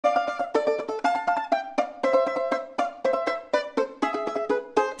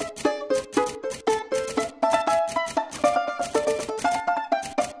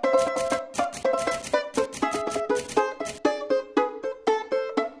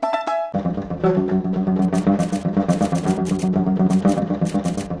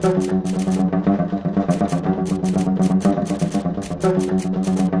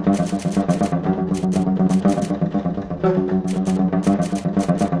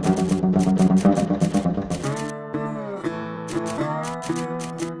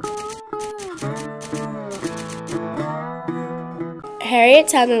Harriet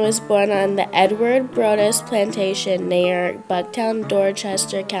Tubman was born on the Edward Broadus plantation near Bucktown,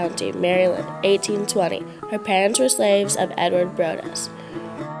 Dorchester County, Maryland, 1820. Her parents were slaves of Edward Broadus.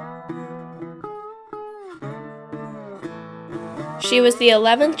 She was the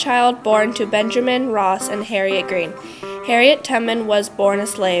 11th child born to Benjamin Ross and Harriet Green. Harriet Tubman was born a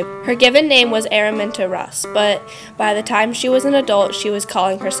slave. Her given name was Araminta Ross, but by the time she was an adult, she was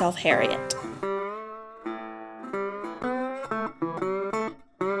calling herself Harriet.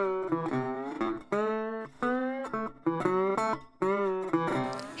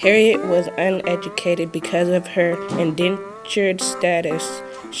 Harriet was uneducated because of her indentured status.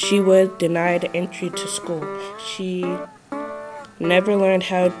 She was denied entry to school. She never learned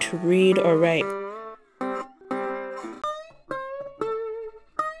how to read or write.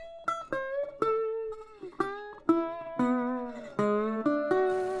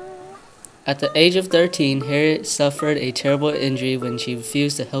 At the age of 13, Harriet suffered a terrible injury when she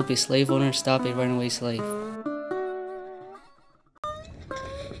refused to help a slave owner stop a runaway slave.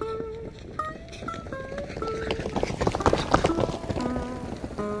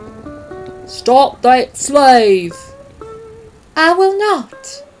 Stop that slave! I will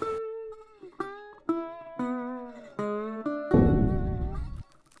not.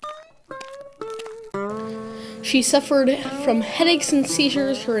 She suffered from headaches and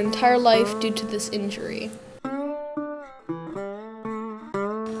seizures her entire life due to this injury.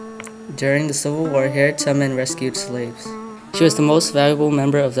 During the Civil War, Harriet Tubman rescued slaves. She was the most valuable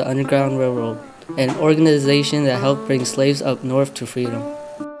member of the Underground Railroad, an organization that helped bring slaves up north to freedom.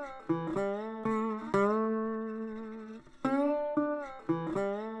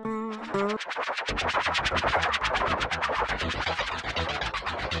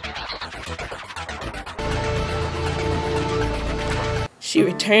 She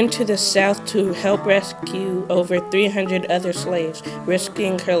returned to the South to help rescue over 300 other slaves,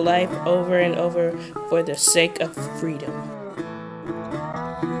 risking her life over and over for the sake of freedom.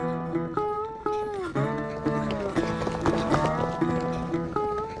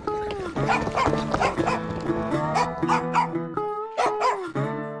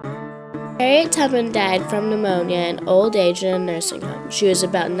 Harriet Tubman died from pneumonia and old age in a nursing home. She was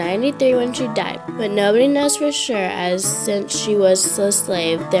about 93 when she died, but nobody knows for sure, as since she was a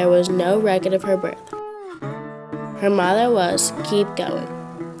slave, there was no record of her birth. Her motto was, "Keep going."